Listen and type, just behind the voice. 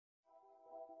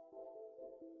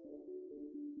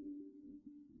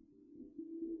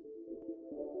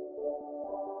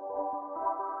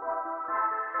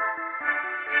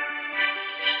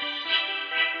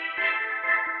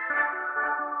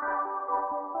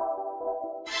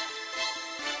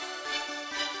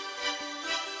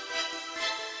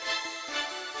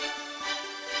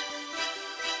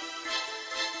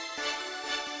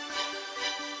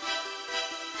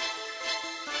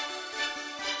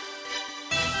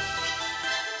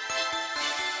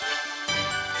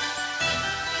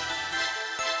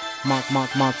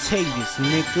Montavius,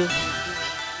 nigga.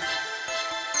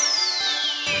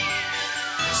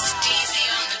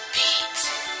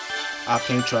 I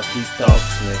can't trust these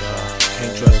dogs, nigga.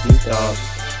 Can't trust these dogs.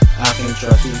 I can't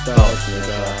trust these dogs,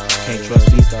 nigga. Can't trust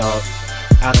these dogs.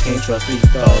 I can't trust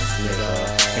these dogs,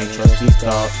 nigga. Can't trust these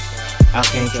dogs. I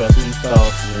can't trust these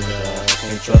dogs, nigga.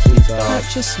 Can't trust these dogs.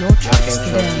 Purchase no I trust can't trust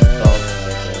today. these dogs,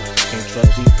 nigga. Can't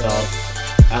trust these dogs.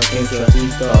 I can't trust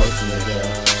these dogs, nigga.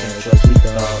 Can't trust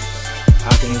these dogs.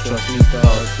 I can't trust these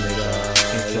dogs, nigga.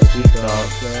 Can't trust these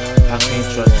dogs. I can't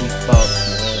trust these dogs,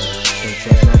 nigga. Can't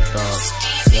trust no dogs.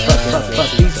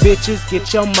 Fuck these bitches,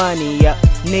 get your money up.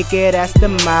 Nigga, that's the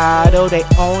motto. They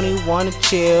only wanna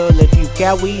chill if you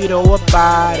got weed or a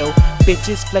bottle.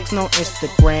 Bitches flexing on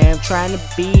Instagram, trying to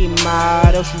be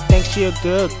models. She thinks she a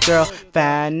good girl,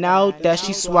 find out that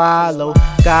she swallow.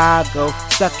 Goggle,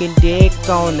 sucking dick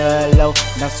on the low.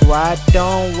 That's why I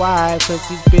don't wipe, cause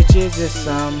these bitches is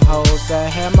some hoes. I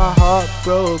had my heart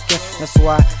broken, that's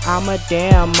why I'm a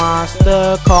damn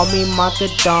monster. Call me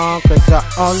Montavius, cause I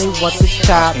only want the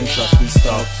top. I can't trust these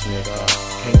dogs, nigga.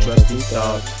 Can't trust these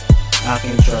dogs. I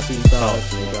can't trust these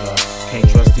dogs, nigga. Can't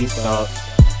trust these dogs.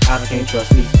 I can't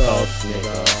trust these dogs,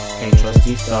 nigga. Can't trust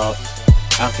these dogs.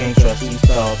 I can't trust these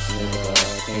dogs, nigga.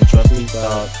 Can't trust these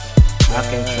dogs. I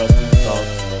can't trust these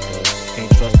dogs, nigga.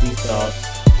 Can't trust these dogs.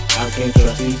 I can't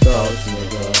trust these dogs,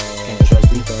 nigga. Can't trust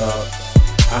these dogs.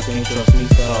 I can't trust these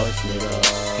dogs, nigga.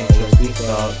 Can't trust these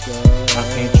dogs. I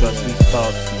can't trust these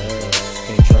dogs, nigga.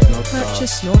 Can't trust no dogs.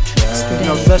 Purchase no trust today.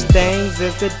 No such things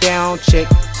as a down chick.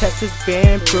 Test has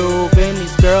been proven.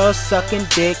 These girls sucking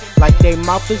dick like they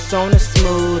mouth is on a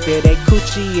smoothie. They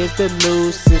coochie is the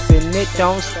loosest and it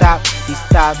don't stop. These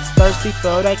stops thirsty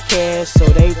for that cash, so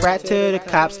they rat to the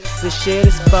cops. This shit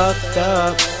is fucked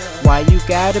up. Why you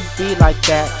gotta be like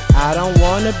that? I don't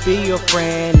wanna be your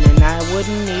friend, and I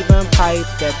wouldn't even pipe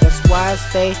that. That's why I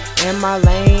stay in my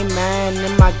lane, man,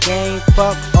 in my game.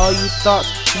 Fuck all you thoughts,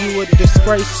 you a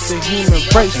disgrace to human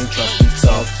race. Can't trust these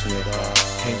dogs, nigga.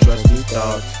 Can't trust these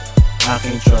dogs. I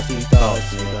can't trust these dogs,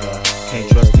 nigga. Can't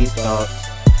trust these dogs.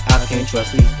 I can't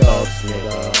trust these dogs,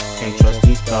 nigga. Can't trust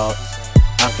these dogs.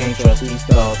 I can't trust these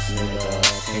dogs, nigga.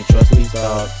 Can't trust these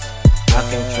dogs. I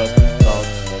can't trust these dogs,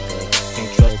 nigga.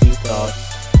 Can't trust these dogs.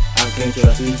 I can't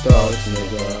trust these dogs,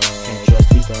 nigga. Can't trust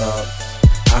these dogs.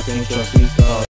 I can't trust these dogs.